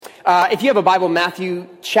If you have a Bible, Matthew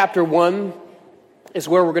chapter 1 is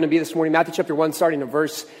where we're going to be this morning. Matthew chapter 1, starting in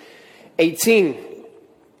verse 18.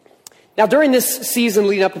 Now, during this season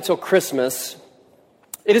leading up until Christmas,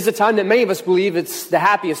 it is a time that many of us believe it's the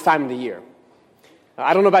happiest time of the year.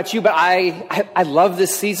 I don't know about you, but I love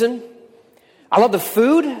this season. I love the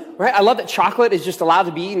food, right? I love that chocolate is just allowed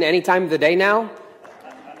to be eaten any time of the day now.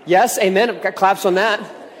 Yes, amen. I've got claps on that.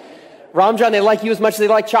 Ramjan, they like you as much as they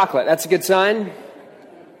like chocolate. That's a good sign.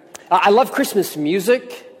 I love Christmas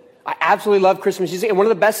music. I absolutely love Christmas music. And one of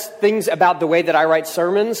the best things about the way that I write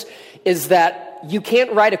sermons is that you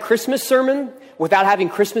can't write a Christmas sermon without having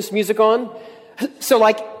Christmas music on. So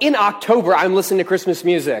like in October, I'm listening to Christmas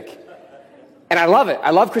music. And I love it.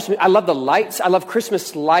 I love Christmas. I love the lights. I love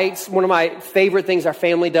Christmas lights. One of my favorite things our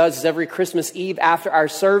family does is every Christmas Eve after our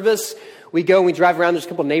service, we go and we drive around. There's a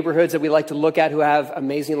couple neighborhoods that we like to look at who have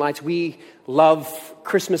amazing lights. We love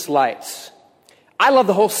Christmas lights. I love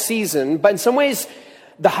the whole season, but in some ways,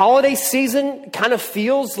 the holiday season kind of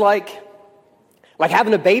feels like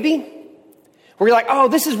having a baby, where you're like, oh,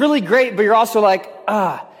 this is really great, but you're also like,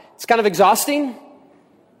 it's kind of exhausting.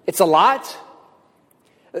 It's a lot.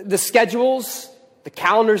 The schedules, the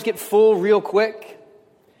calendars get full real quick.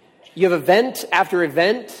 You have event after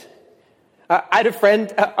event. I had a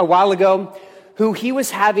friend a while ago who he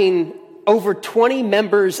was having over 20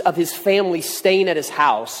 members of his family staying at his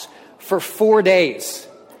house for 4 days.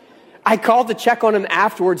 I called to check on him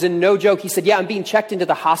afterwards, and no joke, he said, yeah, I'm being checked into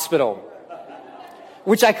the hospital,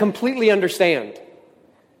 which I completely understand.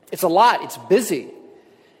 It's a lot. It's busy.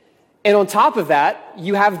 And on top of that,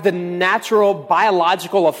 you have the natural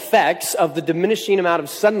biological effects of the diminishing amount of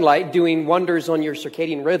sunlight doing wonders on your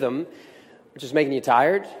circadian rhythm, which is making you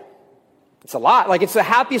tired. It's a lot. Like, it's the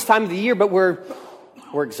happiest time of the year, but we're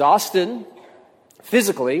exhausted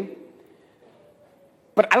physically.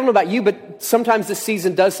 But I don't know about you, but sometimes this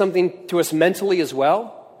season does something to us mentally as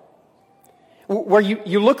well. Where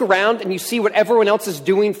you look around and you see what everyone else is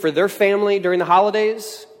doing for their family during the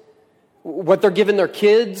holidays, what they're giving their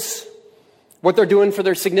kids, what they're doing for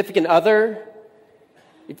their significant other.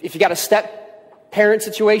 If you got a step-parent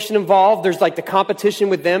situation involved, there's like the competition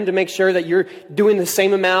with them to make sure that you're doing the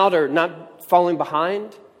same amount or not falling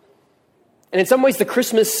behind. And in some ways, the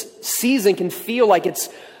Christmas season can feel like it's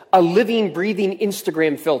a living, breathing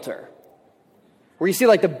Instagram filter, where you see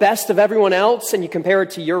like the best of everyone else and you compare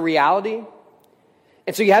it to your reality.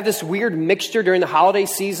 And so you have this weird mixture during the holiday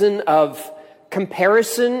season of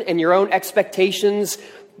comparison and your own expectations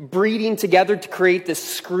breeding together to create this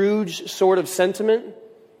Scrooge sort of sentiment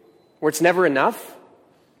where it's never enough.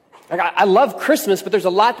 Like, I love Christmas, but there's a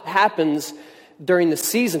lot that happens during the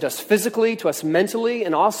season to us physically, to us mentally,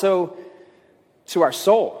 and also to our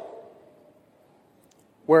soul.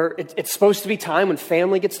 Where it's supposed to be time when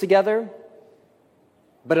family gets together,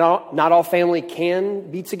 but not all family can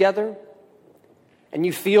be together. And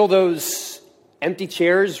you feel those empty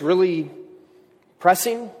chairs really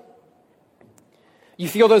pressing. You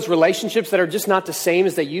feel those relationships that are just not the same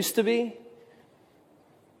as they used to be.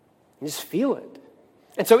 You just feel it.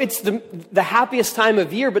 And so it's the happiest time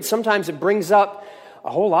of year, but sometimes it brings up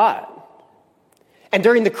a whole lot. And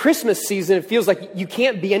during the Christmas season, it feels like you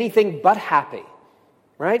can't be anything but happy.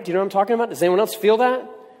 Right? Do you know what I'm talking about? Does anyone else feel that?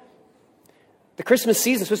 The Christmas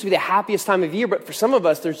season is supposed to be the happiest time of year, but for some of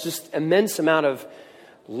us, there's just immense amount of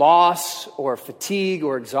loss or fatigue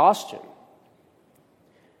or exhaustion.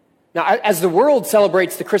 Now, as the world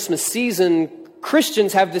celebrates the Christmas season,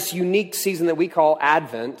 Christians have this unique season that we call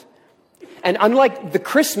Advent. And unlike the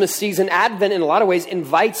Christmas season, Advent in a lot of ways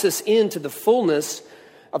invites us into the fullness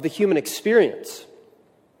of the human experience.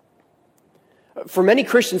 For many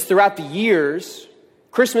Christians throughout the years,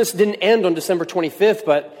 Christmas didn't end on December 25th,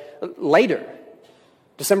 but later,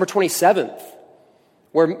 December 27th,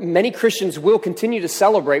 where many Christians will continue to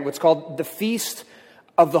celebrate what's called the Feast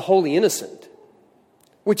of the Holy Innocent,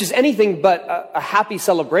 which is anything but a happy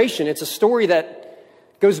celebration. It's a story that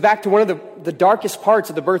goes back to one of the darkest parts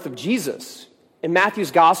of the birth of Jesus. In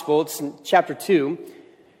Matthew's Gospel, it's in chapter 2,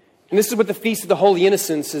 and this is what the Feast of the Holy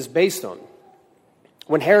Innocents is based on.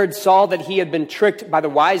 When Herod saw that he had been tricked by the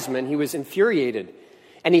wise men, he was infuriated.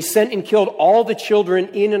 And he sent and killed all the children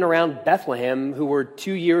in and around Bethlehem who were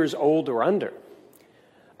 2 years old or under,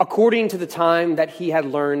 according to the time that he had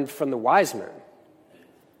learned from the wise men.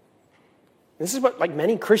 This is what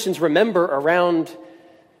many Christians remember around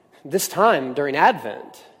this time during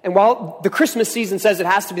Advent. And while the Christmas season says it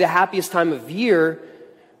has to be the happiest time of year,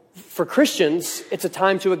 for Christians, it's a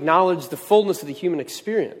time to acknowledge the fullness of the human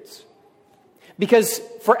experience. Because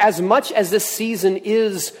for as much as this season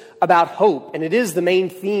is about hope, and it is the main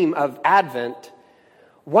theme of Advent,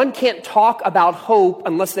 One can't talk about hope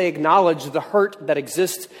unless they acknowledge the hurt that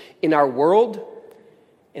exists in our world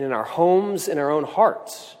and in our homes, in our own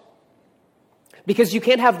hearts. Because you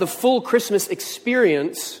can't have the full Christmas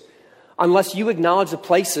experience unless you acknowledge the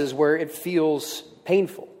places where it feels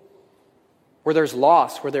painful, where there's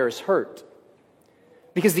loss, where there is hurt.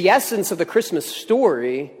 Because the essence of the Christmas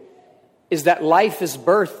story is that life is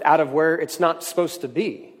birthed out of where it's not supposed to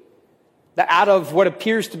be. That out of what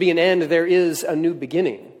appears to be an end, there is a new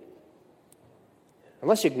beginning.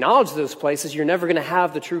 Unless you acknowledge those places, you're never going to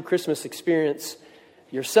have the true Christmas experience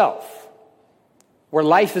yourself, where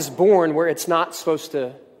life is born where it's not supposed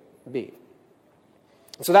to be.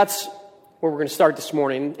 So that's where we're going to start this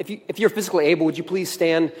morning. If you're physically able, would you please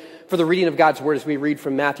stand for the reading of God's word as we read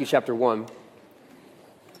from Matthew chapter 1.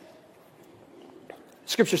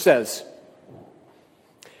 Scripture says,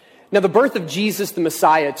 "Now the birth of Jesus the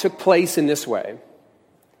Messiah took place in this way.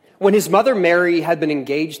 When his mother Mary had been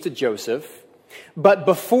engaged to Joseph, but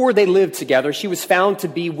before they lived together, she was found to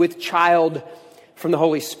be with child from the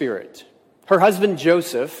Holy Spirit. Her husband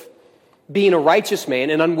Joseph, being a righteous man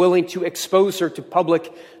and unwilling to expose her to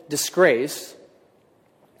public disgrace,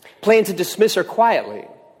 planned to dismiss her quietly.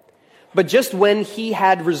 But just when he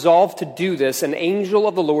had resolved to do this, an angel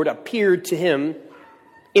of the Lord appeared to him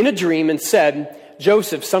in a dream and said,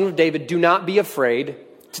 'Joseph, son of David, do not be afraid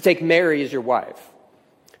to take Mary as your wife.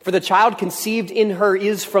 For the child conceived in her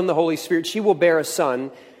is from the Holy Spirit. She will bear a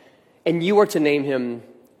son, and you are to name him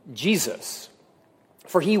Jesus,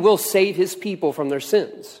 for he will save his people from their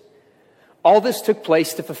sins.' All this took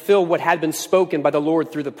place to fulfill what had been spoken by the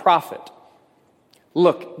Lord through the prophet.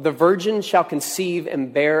 'Look, the virgin shall conceive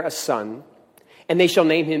and bear a son, and they shall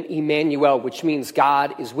name him Emmanuel,' which means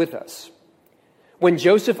God is with us. When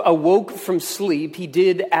Joseph awoke from sleep, he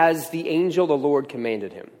did as the angel of the Lord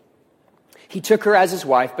commanded him. He took her as his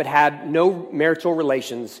wife, but had no marital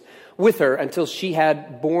relations with her until she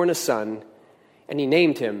had borne a son, and he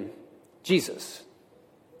named him Jesus."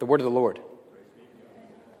 The word of the Lord.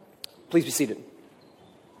 Please be seated.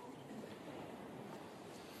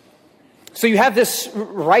 So you have this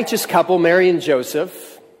righteous couple, Mary and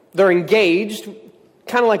Joseph. They're engaged,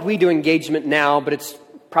 kind of like we do engagement now, but it's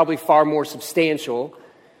probably far more substantial.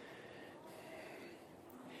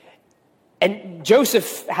 And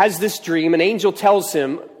Joseph has this dream. An angel tells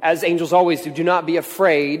him, as angels always do not be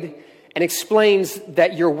afraid, and explains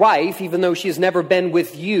that your wife, even though she has never been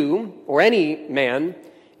with you or any man,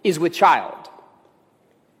 is with child.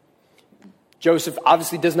 Joseph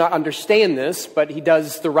obviously does not understand this, but he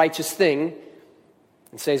does the righteous thing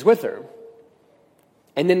and stays with her.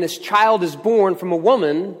 And then this child is born from a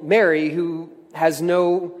woman, Mary, who has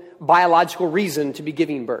no biological reason to be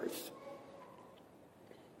giving birth.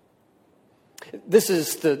 This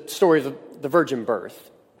is the story of the virgin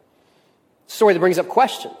birth. A story that brings up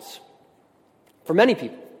questions for many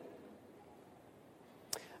people.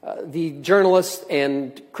 The journalist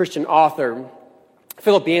and Christian author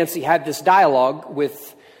Philip Yancey had this dialogue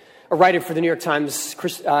with a writer for the New York Times,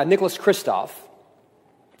 Nicholas Kristof.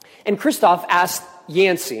 And Kristof asked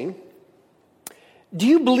Yancey, "Do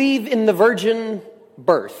you believe in the virgin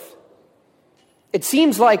birth? It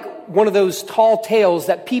seems like one of those tall tales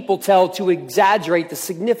that people tell to exaggerate the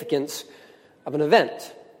significance of an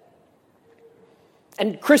event."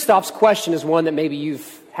 And Kristof's question is one that maybe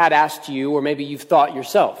you've had asked you, or maybe you've thought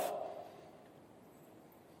yourself.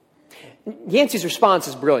 Yancey's response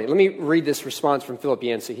is brilliant. Let me read this response from Philip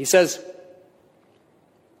Yancey. He says,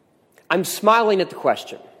 "I'm smiling at the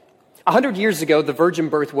question. 100 years ago, the virgin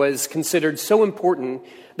birth was considered so important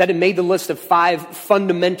that it made the list of 5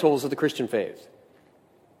 fundamentals of the Christian faith.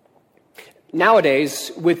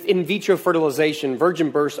 Nowadays, with in vitro fertilization,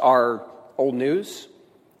 virgin births are old news.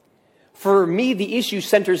 For me, the issue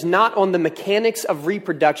centers not on the mechanics of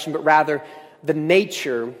reproduction, but rather the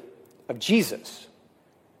nature of Jesus.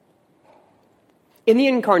 In the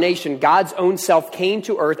incarnation, God's own self came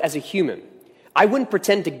to earth as a human. I wouldn't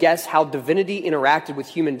pretend to guess how divinity interacted with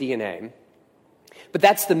human DNA, but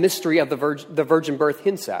that's the mystery of the virgin birth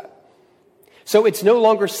hints at. So it's no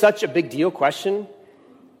longer such a big deal question.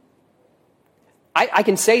 I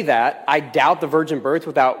can say that. I doubt the virgin birth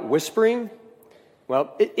without whispering.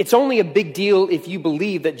 Well, it's only a big deal if you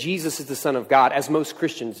believe that Jesus is the Son of God, as most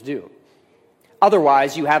Christians do.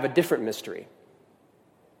 Otherwise, you have a different mystery.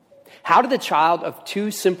 How did the child of 2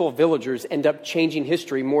 simple villagers end up changing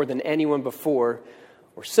history more than anyone before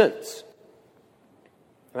or since?"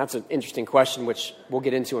 And that's an interesting question, which we'll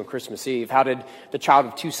get into on Christmas Eve. How did the child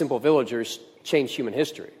of 2 simple villagers change human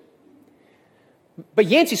history? But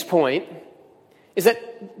Yancey's point is that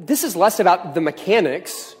this is less about the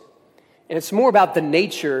mechanics, and it's more about the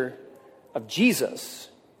nature of Jesus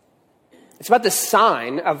It's about the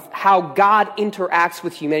sign of how God interacts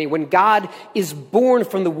with humanity. When God is born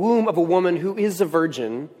from the womb of a woman who is a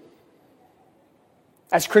virgin,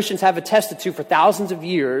 as Christians have attested to for thousands of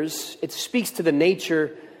years, it speaks to the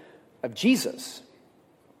nature of Jesus.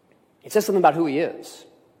 It says something about who he is.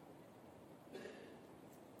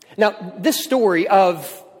 Now, this story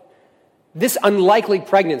of this unlikely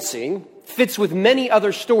pregnancy fits with many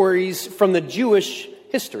other stories from the Jewish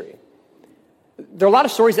history. There are a lot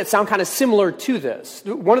of stories that sound kind of similar to this.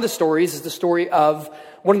 One of the stories is the story of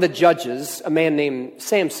one of the judges, a man named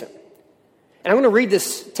Samson. And I'm going to read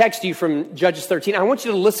this text to you from Judges 13. I want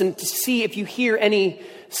you to listen to see if you hear any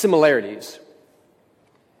similarities.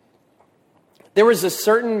 There was a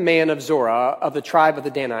certain man of Zorah of the tribe of the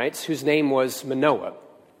Danites whose name was Manoah.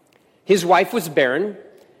 His wife was barren,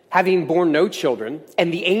 having borne no children,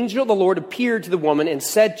 and the angel of the Lord appeared to the woman and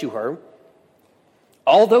said to her,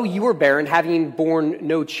 although you are barren, having borne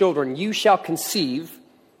no children, you shall conceive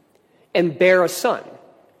and bear a son.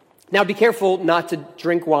 Now be careful not to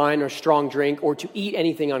drink wine or strong drink or to eat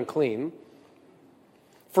anything unclean,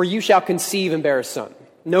 for you shall conceive and bear a son.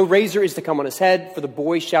 No razor is to come on his head, for the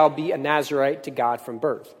boy shall be a Nazirite to God from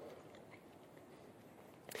birth.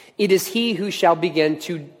 It is he who shall begin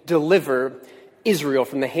to deliver Israel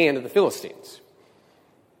from the hand of the Philistines.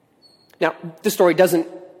 Now, this story doesn't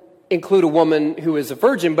include a woman who is a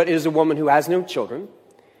virgin, but it is a woman who has no children.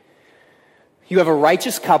 You have a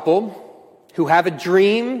righteous couple who have a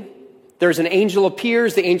dream. There's an angel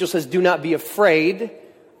appears. The angel says, do not be afraid.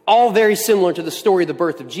 All very similar to the story of the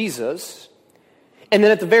birth of Jesus. And then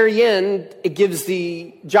at the very end, it gives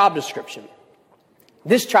the job description.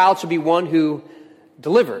 This child shall be one who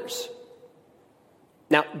delivers.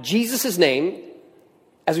 Now, Jesus' name,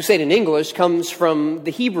 as we say it in English, comes from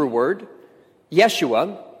the Hebrew word,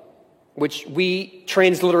 Yeshua, which we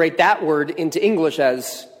transliterate that word into English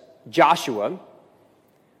as Joshua.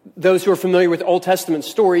 Those who are familiar with Old Testament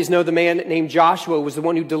stories know the man named Joshua was the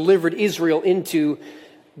one who delivered Israel into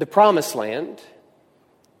the promised land,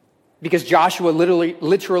 because Joshua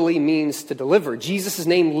literally means to deliver. Jesus'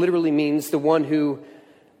 name literally means the one who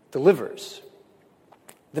delivers.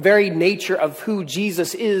 The very nature of who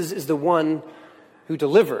Jesus is the one who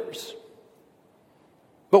delivers.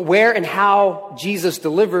 But where and how Jesus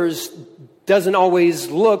delivers doesn't always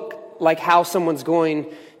look like how someone's going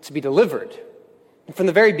to be delivered. And from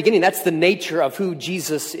the very beginning, that's the nature of who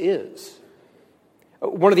Jesus is.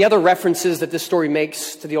 One of the other references that this story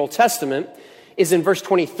makes to the Old Testament is in verse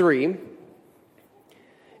 23.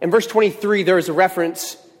 In verse 23, there is a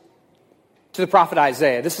reference to the prophet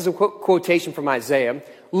Isaiah. This is a quotation from Isaiah.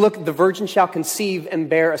 Look, the virgin shall conceive and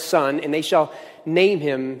bear a son, and they shall name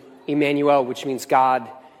him Emmanuel, which means God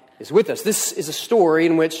is with us. This is a story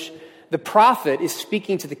in which the prophet is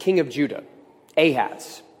speaking to the king of Judah,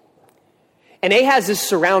 Ahaz. And Ahaz is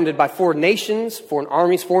surrounded by foreign nations, foreign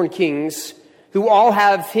armies, foreign kings, who all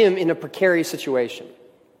have him in a precarious situation.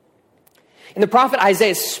 And the prophet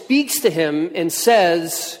Isaiah speaks to him and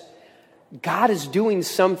says, God is doing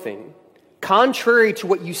something contrary to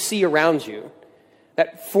what you see around you.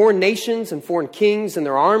 That foreign nations and foreign kings and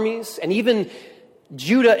their armies, and even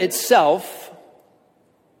Judah itself,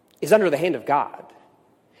 is under the hand of God.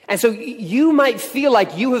 And so you might feel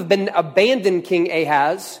like you have been abandoned, King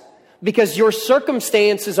Ahaz, because your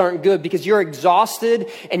circumstances aren't good, because you're exhausted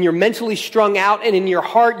and you're mentally strung out, and in your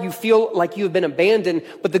heart you feel like you have been abandoned.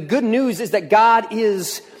 But the good news is that God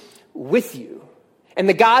is with you. And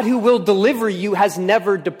the God who will deliver you has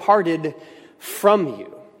never departed from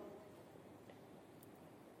you.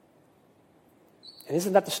 And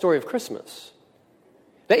isn't that the story of Christmas?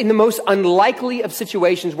 That in the most unlikely of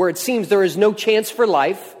situations, where it seems there is no chance for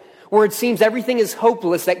life, where it seems everything is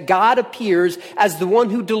hopeless, that God appears as the one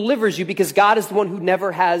who delivers you, because God is the one who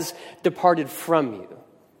never has departed from you.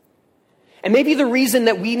 And maybe the reason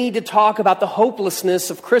that we need to talk about the hopelessness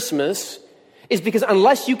of Christmas is because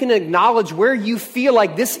unless you can acknowledge where you feel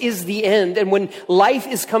like this is the end, and when life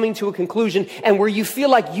is coming to a conclusion, and where you feel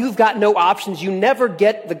like you've got no options, you never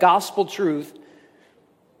get the gospel truth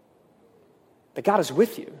that God is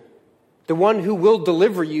with you. The one who will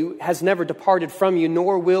deliver you has never departed from you,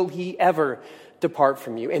 nor will he ever depart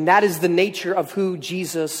from you. And that is the nature of who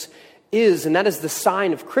Jesus is, and that is the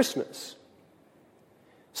sign of Christmas.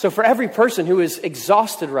 So for every person who is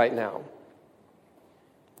exhausted right now,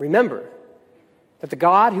 remember that the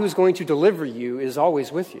God who is going to deliver you is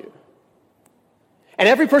always with you. And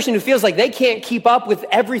every person who feels like they can't keep up with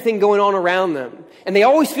everything going on around them, and they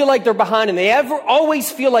always feel like they're behind, and they always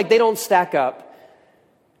feel like they don't stack up,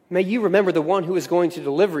 may you remember the one who is going to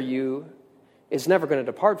deliver you is never going to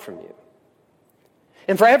depart from you.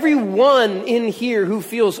 And for everyone in here who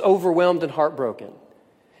feels overwhelmed and heartbroken,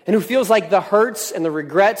 and who feels like the hurts and the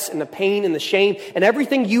regrets and the pain and the shame and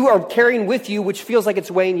everything you are carrying with you, which feels like it's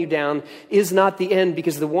weighing you down, is not the end,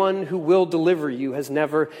 because the one who will deliver you has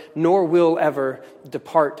never, nor will ever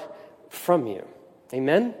depart from you.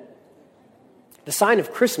 Amen? The sign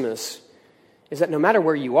of Christmas is that no matter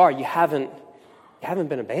where you are, you haven't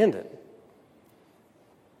been abandoned.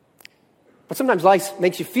 But sometimes life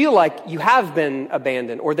makes you feel like you have been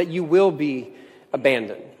abandoned or that you will be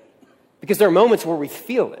abandoned. Because there are moments where we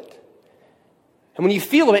feel it. And when you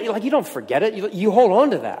feel it, you don't forget it. You hold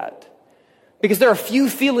on to that. Because there are few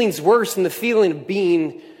feelings worse than the feeling of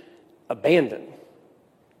being abandoned.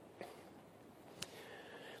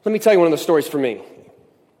 Let me tell you one of those stories for me.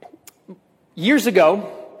 Years ago,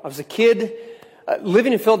 I was a kid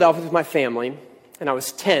living in Philadelphia with my family, and I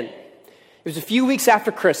was 10. It was a few weeks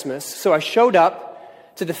after Christmas, so I showed up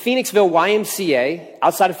to the Phoenixville YMCA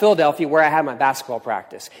outside of Philadelphia where I had my basketball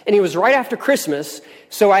practice. And it was right after Christmas,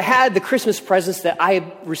 so I had the Christmas presents that I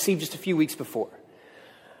had received just a few weeks before.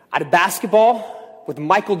 I had a basketball with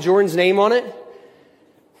Michael Jordan's name on it.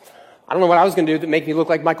 I don't know what I was going to do to make me look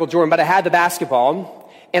like Michael Jordan, but I had the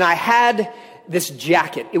basketball. And I had this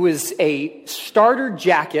jacket. It was a starter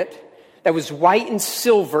jacket that was white and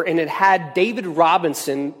silver, and it had David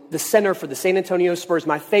Robinson, the center for the San Antonio Spurs,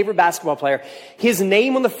 my favorite basketball player, his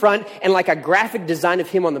name on the front and like a graphic design of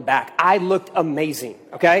him on the back. I looked amazing,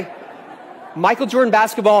 okay? Michael Jordan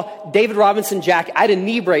basketball, David Robinson jacket. I had a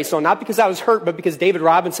knee brace on, not because I was hurt, but because David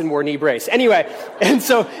Robinson wore a knee brace. Anyway, and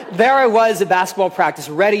so there I was at basketball practice,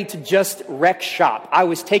 ready to just wreck shop. I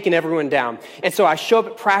was taking everyone down. And so I show up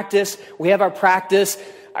at practice. We have our practice.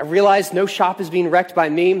 I realize no shop is being wrecked by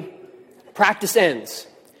me. Practice ends.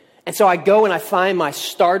 And so I go and I find my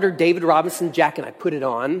starter David Robinson jacket and I put it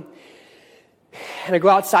on. And I go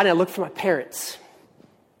outside and I look for my parents.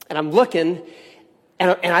 And I'm looking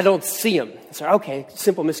and I don't see them. So, okay,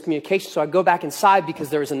 simple miscommunication. So I go back inside because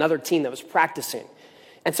there was another team that was practicing.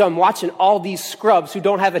 And so I'm watching all these scrubs who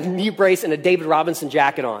don't have a knee brace and a David Robinson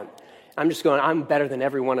jacket on. I'm just going, I'm better than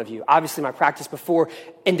every one of you. Obviously, my practice before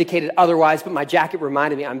indicated otherwise, but my jacket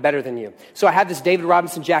reminded me I'm better than you. So I have this David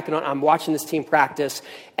Robinson jacket on. I'm watching this team practice,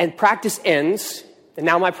 and practice ends. And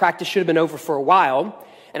now my practice should have been over for a while.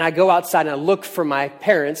 And I go outside and I look for my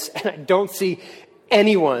parents, and I don't see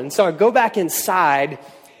anyone. So I go back inside,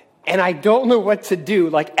 and I don't know what to do.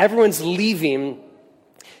 Like, everyone's leaving.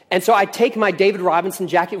 And so I take my David Robinson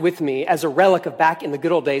jacket with me as a relic of back in the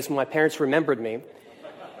good old days when my parents remembered me.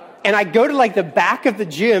 And I go to like the back of the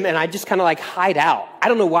gym and I just kind of like hide out. I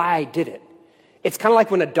don't know why I did it. It's kind of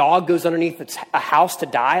like when a dog goes underneath a house to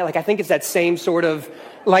die. Like, I think it's that same sort of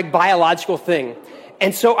like biological thing.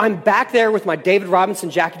 And so I'm back there with my David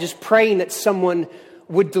Robinson jacket, just praying that someone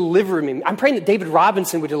would deliver me. I'm praying that David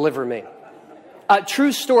Robinson would deliver me.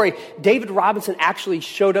 True story, David Robinson actually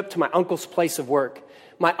showed up to my uncle's place of work.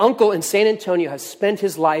 My uncle in San Antonio has spent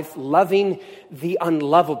his life loving the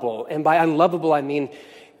unlovable. And by unlovable, I mean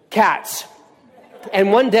cats.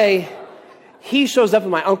 And one day, he shows up at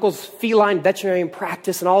my uncle's feline veterinarian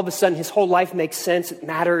practice, and all of a sudden, his whole life makes sense. It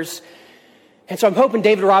matters. And so I'm hoping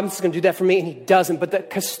David Robinson's going to do that for me, and he doesn't. But the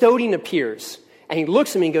custodian appears, and he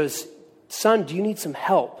looks at me and goes, "Son, do you need some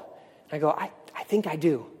help?" And I go, I think I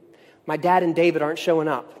do. My dad and David aren't showing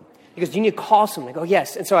up. He goes, "Do you need to call someone?" I go,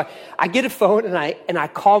 "Yes." And so I get a phone, and I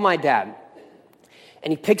call my dad.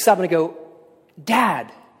 And he picks up, and I go, "Dad."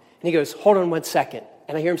 And he goes, "Hold on 1 second."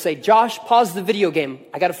 And I hear him say, "Josh, pause the video game.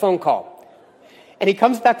 I got a phone call." And he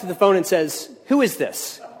comes back to the phone and says, "Who is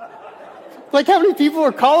this?" Like, how many people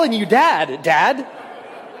are calling you Dad? Dad?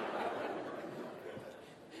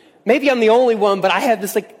 Maybe I'm the only one, but I have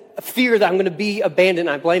this like fear that I'm going to be abandoned.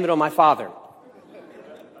 And I blame it on my father.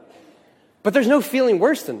 But there's no feeling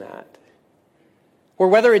worse than that. Or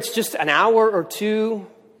whether it's just an hour or two,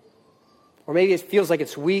 or maybe it feels like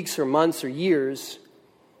it's weeks or months or years,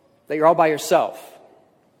 that you're all by yourself.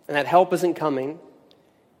 And that help isn't coming,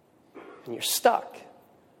 and you're stuck.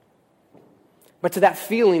 But to that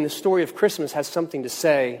feeling, the story of Christmas has something to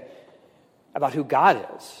say about who God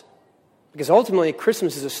is. Because ultimately,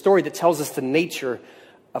 Christmas is a story that tells us the nature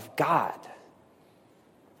of God.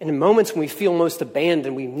 And in moments when we feel most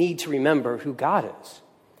abandoned, we need to remember who God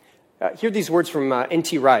is. Hear these words from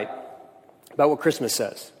N.T. Wright about what Christmas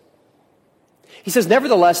says. He says,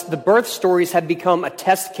 "Nevertheless, the birth stories have become a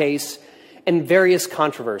test case in various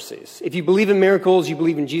controversies. If you believe in miracles, you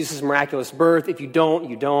believe in Jesus' miraculous birth. If you don't,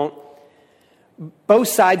 you don't. Both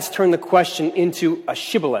sides turn the question into a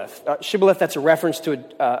shibboleth. Shibboleth, that's a reference to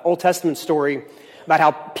an Old Testament story about how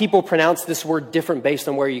people pronounce this word different based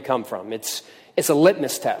on where you come from. It's a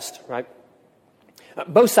litmus test, right?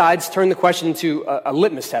 Both sides turn the question into a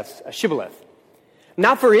litmus test, a shibboleth.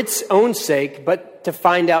 Not for its own sake, but to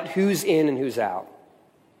find out who's in and who's out.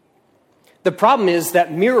 The problem is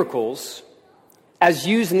that miracles, as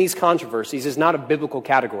used in these controversies, is not a biblical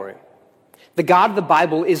category. The God of the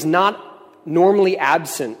Bible is not normally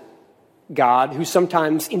absent God who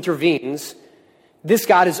sometimes intervenes. This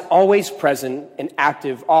God is always present and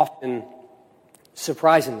active, often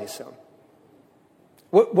surprisingly so.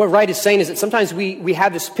 What Wright is saying is that sometimes we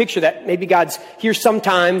have this picture that maybe God's here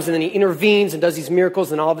sometimes and then he intervenes and does these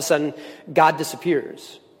miracles and all of a sudden God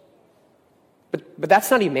disappears. But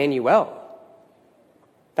that's not Emmanuel.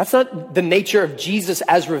 That's not the nature of Jesus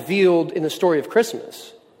as revealed in the story of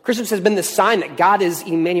Christmas. Christmas has been the sign that God is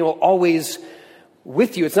Emmanuel, always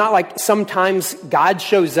with you. It's not like sometimes God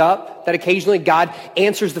shows up, that occasionally God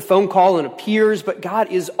answers the phone call and appears, but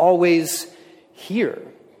God is always here.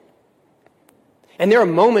 And there are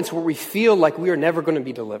moments where we feel like we are never going to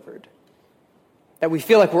be delivered, that we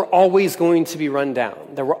feel like we're always going to be run down,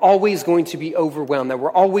 that we're always going to be overwhelmed, that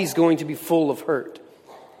we're always going to be full of hurt.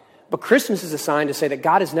 But Christmas is a sign to say that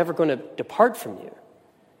God is never going to depart from you,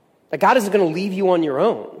 that God isn't going to leave you on your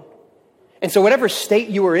own. And so whatever state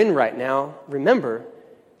you are in right now, remember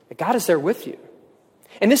that God is there with you.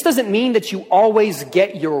 And this doesn't mean that you always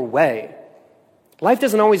get your way. Life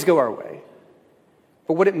doesn't always go our way.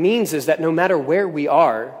 But what it means is that no matter where we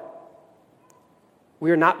are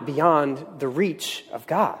not beyond the reach of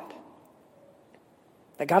God.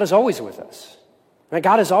 That God is always with us. That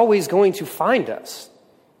God is always going to find us,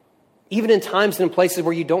 even in times and in places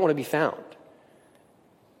where you don't want to be found.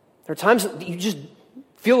 There are times that you just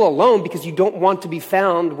feel alone because you don't want to be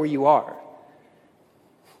found where you are.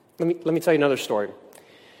 Let me tell you another story.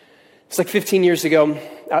 It's like 15 years ago.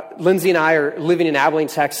 Lindsay and I are living in Abilene,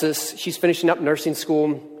 Texas. She's finishing up nursing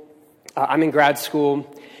school. I'm in grad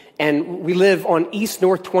school. And we live on East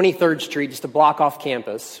North 23rd Street, just a block off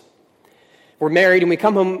campus. We're married, and we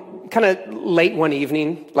come home kind of late one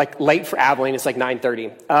evening, like late for Abilene. It's like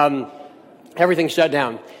 9:30. Everything's shut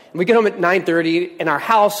down. And we get home at 9:30, and our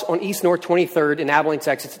house on East North 23rd in Abilene,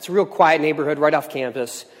 Texas, it's a real quiet neighborhood right off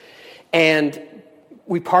campus. And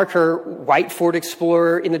we park her white Ford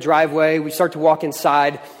Explorer in the driveway. We start to walk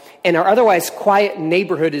inside, and our otherwise quiet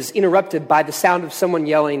neighborhood is interrupted by the sound of someone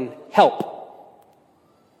yelling, "Help!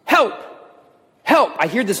 Help! Help!" I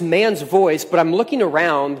hear this man's voice, but I'm looking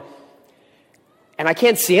around, and I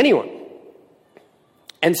can't see anyone.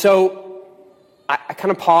 And so I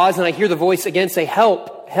kind of pause, and I hear the voice again say,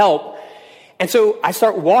 "Help! Help!" And so I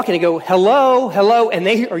start walking and go, "Hello, hello," and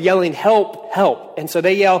they are yelling, "Help! Help!" And so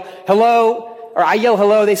they yell, "Hello," or I yell,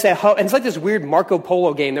 "Hello," they say, "Hello," and it's like this weird Marco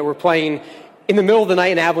Polo game that we're playing in the middle of the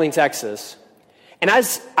night in Abilene, Texas. And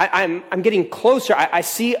as I'm getting closer, I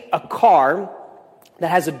see a car that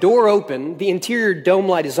has a door open, the interior dome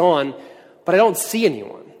light is on, but I don't see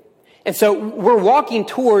anyone. And so we're walking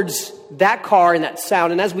towards that car and that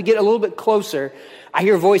sound, and as we get a little bit closer, I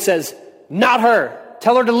hear a voice says, "Not her.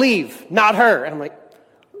 Tell her to leave. Not her." And I'm like,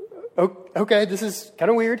 okay, this is kind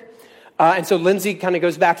of weird. And so Lindsay kind of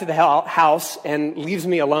goes back to the house and leaves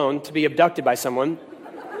me alone to be abducted by someone.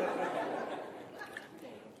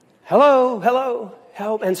 "Hello, hello,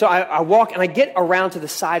 help." And so I walk and I get around to the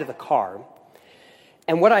side of the car.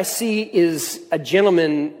 And what I see is a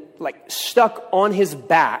gentleman like stuck on his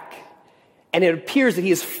back. And it appears that he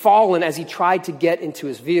has fallen as he tried to get into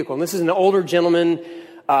his vehicle. And this is an older gentleman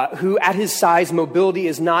who at his size, mobility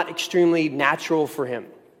is not extremely natural for him.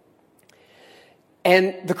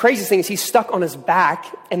 And the craziest thing is he's stuck on his back.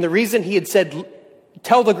 And the reason he had said,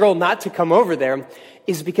 "Tell the girl not to come over there,"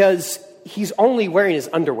 is because he's only wearing his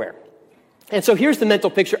underwear. And so here's the mental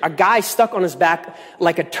picture. A guy stuck on his back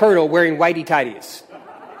like a turtle wearing whitey-tighties.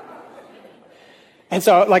 And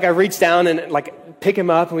so like I reach down and like pick him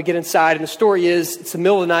up and we get inside. And the story is it's the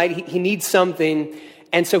middle of the night. He needs something.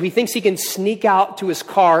 And so he thinks he can sneak out to his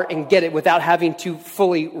car and get it without having to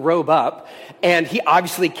fully robe up. And he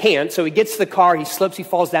obviously can't. So he gets to the car, he slips, he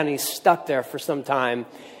falls down, and he's stuck there for some time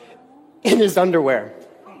in his underwear.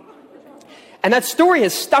 And that story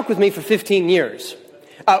has stuck with me for 15 years.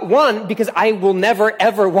 One, because I will never,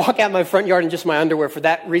 ever walk out my front yard in just my underwear for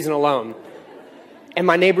that reason alone. And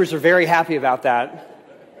my neighbors are very happy about that.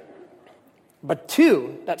 But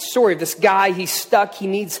two, that story of this guy, he's stuck, he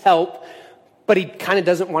needs help, but he kind of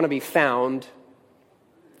doesn't want to be found,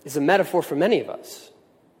 is a metaphor for many of us.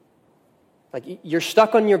 Like you're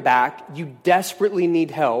stuck on your back, you desperately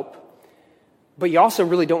need help, but you also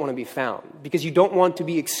really don't want to be found because you don't want to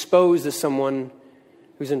be exposed to someone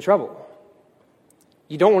who's in trouble.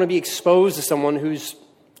 You don't want to be exposed to someone whose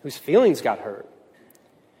feelings got hurt.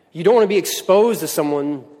 You don't want to be exposed to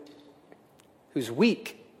someone who's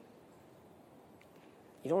weak.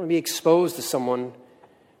 You don't want to be exposed to someone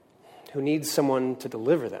who needs someone to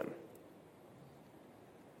deliver them.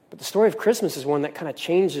 But the story of Christmas is one that kind of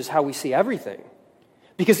changes how we see everything.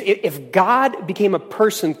 Because if God became a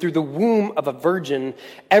person through the womb of a virgin,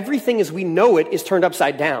 everything as we know it is turned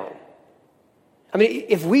upside down. I mean,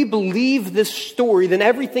 if we believe this story, then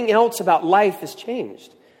everything else about life has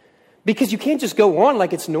changed. Because you can't just go on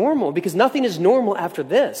like it's normal, because nothing is normal after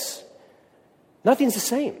this. Nothing's the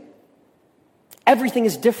same. Everything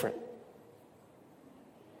is different.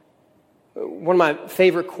 One of my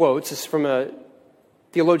favorite quotes is from a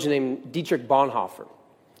theologian named Dietrich Bonhoeffer.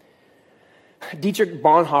 Dietrich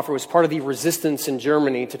Bonhoeffer was part of the resistance in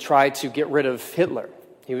Germany to try to get rid of Hitler.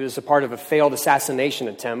 He was a part of a failed assassination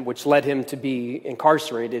attempt, which led him to be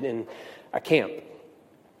incarcerated in a camp.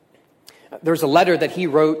 There's a letter that he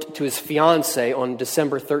wrote to his fiancée on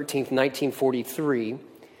December 13th, 1943,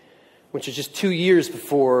 which is just 2 years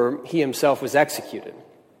before he himself was executed.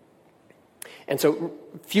 And so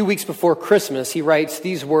a few weeks before Christmas, he writes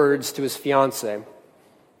these words to his fiancée.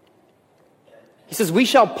 He says, "We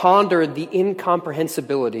shall ponder the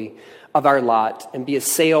incomprehensibility of our lot and be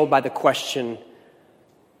assailed by the question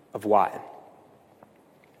of why.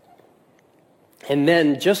 And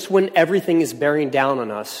then, just when everything is bearing down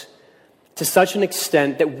on us to such an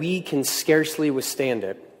extent that we can scarcely withstand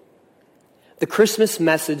it, the Christmas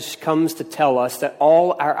message comes to tell us that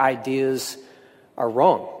all our ideas are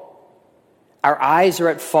wrong. Our eyes are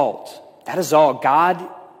at fault. That is all. God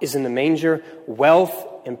is in the manger, wealth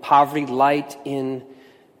and poverty, light in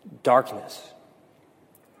darkness."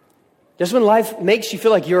 Just when life makes you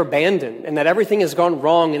feel like you're abandoned and that everything has gone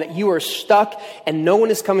wrong and that you are stuck and no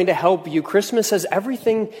one is coming to help you, Christmas says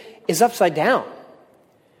everything is upside down.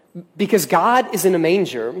 Because God is in a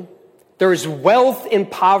manger, there is wealth in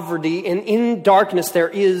poverty, and in darkness there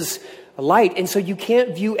is light. And so you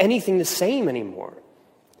can't view anything the same anymore.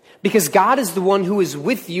 Because God is the one who is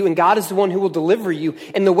with you, and God is the one who will deliver you.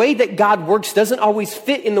 And the way that God works doesn't always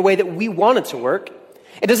fit in the way that we want it to work.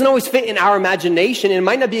 It doesn't always fit in our imagination, and it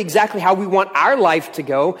might not be exactly how we want our life to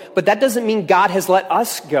go, but that doesn't mean God has let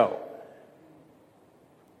us go.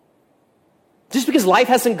 Just because life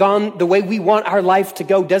hasn't gone the way we want our life to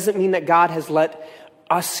go doesn't mean that God has let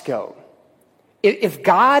us go. If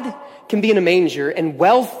God can be in a manger and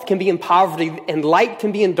wealth can be in poverty and light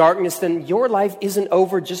can be in darkness, then your life isn't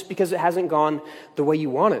over just because it hasn't gone the way you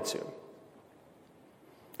want it to.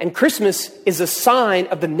 And Christmas is a sign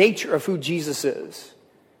of the nature of who Jesus is.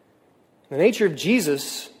 The nature of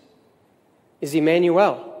Jesus is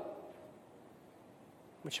Emmanuel,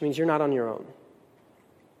 which means you're not on your own.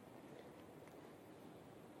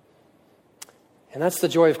 And that's the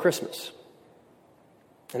joy of Christmas.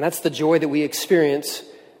 And that's the joy that we experience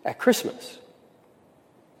at Christmas.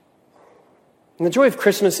 And the joy of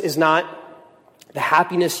Christmas is not the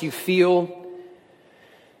happiness you feel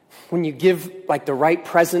when you give like the right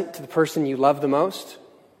present to the person you love the most.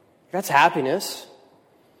 That's happiness.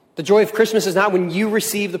 The joy of Christmas is not when you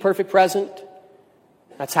receive the perfect present.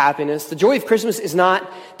 That's happiness. The joy of Christmas is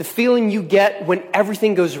not the feeling you get when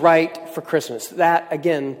everything goes right for Christmas. That,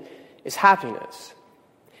 again, is happiness.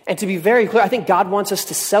 And to be very clear, I think God wants us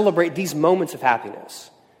to celebrate these moments of happiness.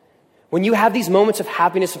 When you have these moments of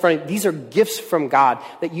happiness in front of you, these are gifts from God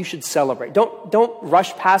that you should celebrate. Don't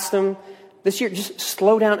rush past them. This year, just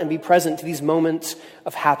slow down and be present to these moments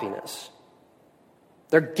of happiness.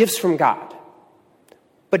 They're gifts from God.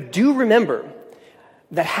 But do remember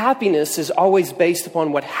that happiness is always based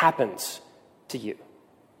upon what happens to you.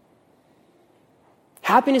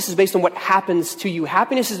 Happiness is based on what happens to you.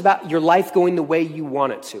 Happiness is about your life going the way you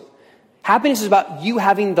want it to. Happiness is about you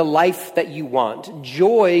having the life that you want.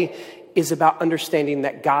 Joy is about understanding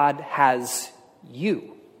that God has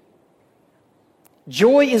you.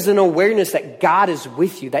 Joy is an awareness that God is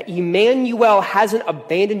with you, that Emmanuel hasn't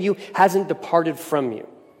abandoned you, hasn't departed from you.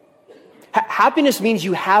 Happiness means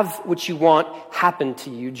you have what you want happen to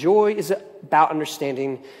you. Joy is about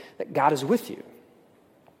understanding that God is with you.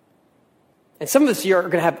 And some of us here are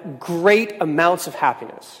going to have great amounts of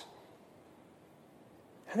happiness.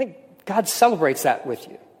 I think God celebrates that with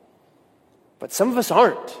you. But some of us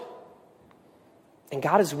aren't. And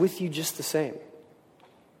God is with you just the same.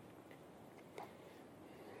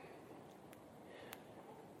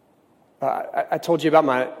 I told you about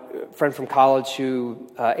my friend from college who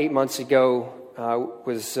 8 months ago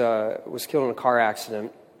was killed in a car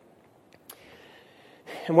accident.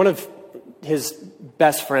 And one of his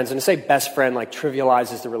best friends, and to say best friend like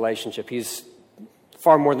trivializes the relationship. He's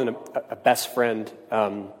far more than a best friend,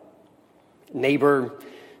 neighbor.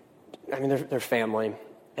 I mean, they're family.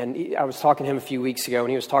 And I was talking to him a few weeks ago, and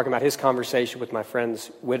he was talking about his conversation with my friend's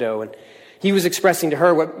widow. And he was expressing to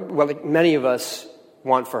her what many of us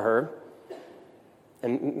want for her,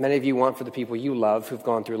 and many of you want for the people you love who've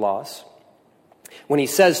gone through loss. When he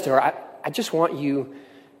says to her, I just want you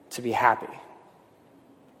to be happy.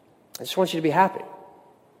 I just want you to be happy.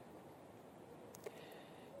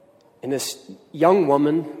 And this young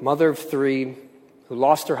woman, mother of 3, who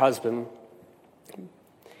lost her husband,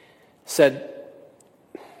 said,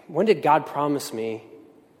 when did God promise me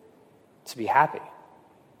to be happy?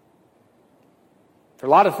 There are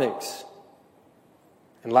a lot of things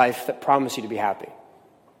in life that promise you to be happy.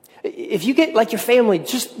 If you get like your family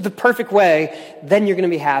just the perfect way, then you're going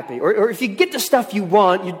to be happy. Or if you get the stuff you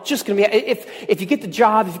want, you're just going to be happy. If you get the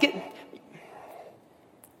job,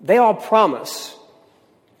 they all promise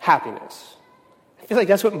happiness. I feel like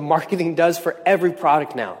that's what marketing does for every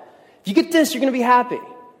product now. If you get this, you're going to be happy.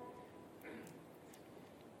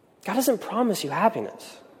 God doesn't promise you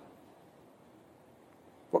happiness.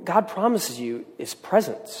 What God promises you is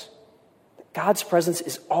presence. God's presence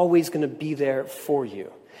is always going to be there for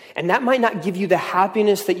you. And that might not give you the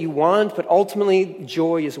happiness that you want, but ultimately,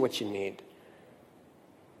 joy is what you need.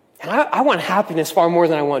 And I want happiness far more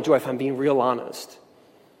than I want joy, if I'm being real honest.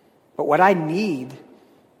 But what I need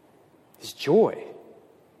is joy.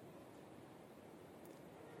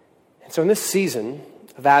 And so in this season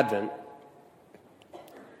of Advent,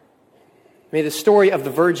 may the story of the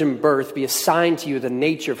virgin birth be a sign to you of the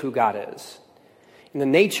nature of who God is. And the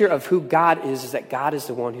nature of who God is that God is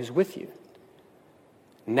the one who's with you.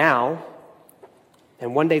 Now,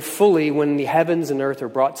 and one day fully, when the heavens and earth are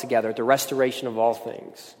brought together at the restoration of all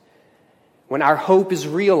things, when our hope is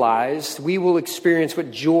realized, we will experience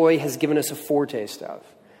what joy has given us a foretaste of.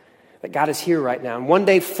 That God is here right now. And one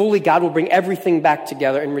day fully, God will bring everything back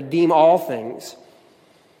together and redeem all things.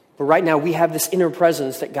 But right now, we have this inner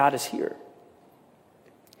presence that God is here.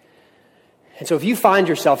 And so if you find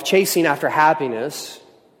yourself chasing after happiness,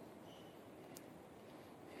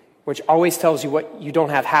 which always tells you what you don't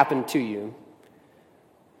have happen to you,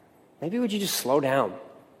 maybe would you just slow down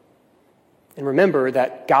and remember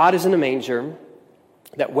that God is in a manger,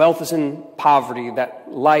 that wealth is in poverty,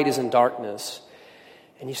 that light is in darkness,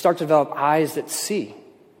 and you start to develop eyes that see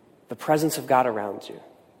the presence of God around you.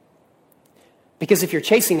 Because if you're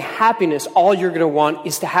chasing happiness, all you're going to want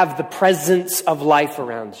is to have the presence of life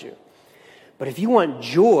around you. But if you want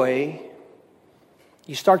joy,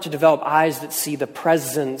 you start to develop eyes that see the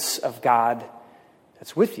presence of God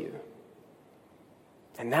that's with you.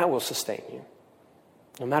 And that will sustain you,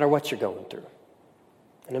 no matter what you're going through,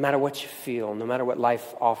 and no matter what you feel, no matter what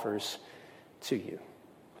life offers to you.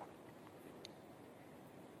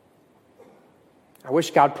 I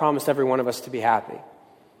wish God promised every one of us to be happy,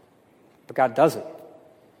 but God doesn't.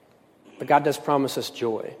 But God does promise us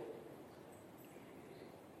joy.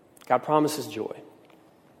 God promises joy.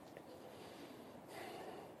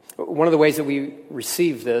 One of the ways that we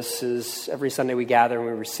receive this is every Sunday we gather and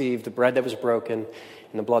we receive the bread that was broken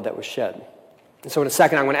and the blood that was shed. And so in a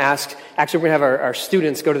second, I'm going to ask, actually we're going to have our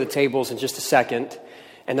students go to the tables in just a second,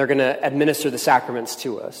 and they're going to administer the sacraments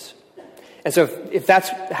to us. And so if that's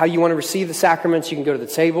how you want to receive the sacraments, you can go to the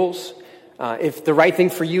tables. If the right thing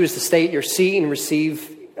for you is to stay at your seat and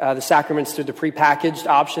receive the sacraments through the prepackaged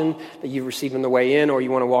option that you received on the way in, or you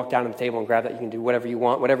want to walk down to the table and grab that, you can do whatever you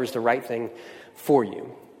want, whatever's the right thing for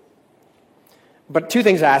you. But 2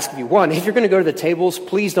 things I ask of you. 1, if you're going to go to the tables,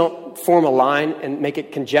 please don't form a line and make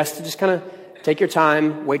it congested. Just kind of take your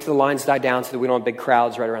time, wait till the lines die down so that we don't have big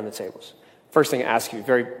crowds right around the tables. First thing I ask you,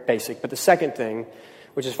 very basic. But the second thing,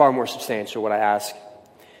 which is far more substantial, what I ask,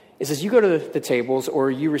 is as you go to the tables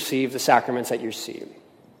or you receive the sacraments at your seat,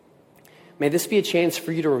 may this be a chance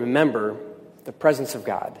for you to remember the presence of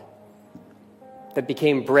God that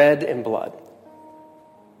became bread and blood,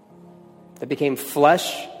 that became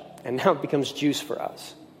flesh, and now it becomes juice for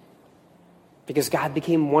us. Because God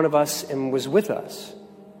became one of us and was with us.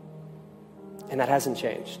 And that hasn't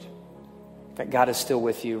changed. That God is still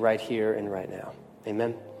with you right here and right now.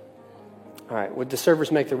 Amen? All right, would the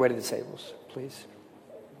servers make their way to the tables, please?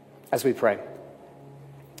 As we pray.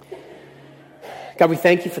 God, we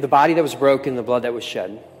thank you for the body that was broken, the blood that was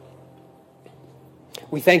shed.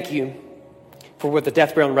 We thank you for what the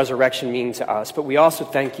death, burial, and resurrection mean to us, but we also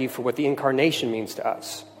thank you for what the incarnation means to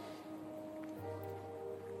us.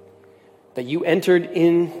 That you entered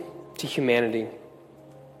into humanity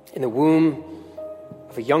in the womb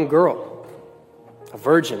of a young girl, a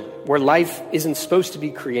virgin, where life isn't supposed to be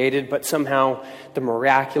created, but somehow the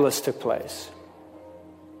miraculous took place.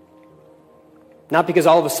 Not because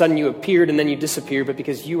all of a sudden you appeared and then you disappeared, but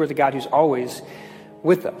because you are the God who's always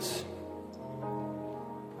with us.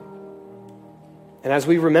 And as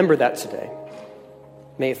we remember that today,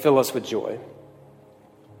 may it fill us with joy.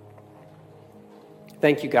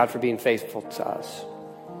 Thank you, God, for being faithful to us.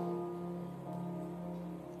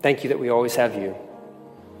 Thank you that we always have you.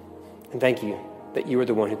 And thank you that you are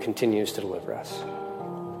the one who continues to deliver us.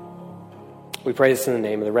 We pray this in the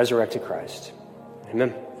name of the resurrected Christ.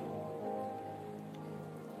 Amen.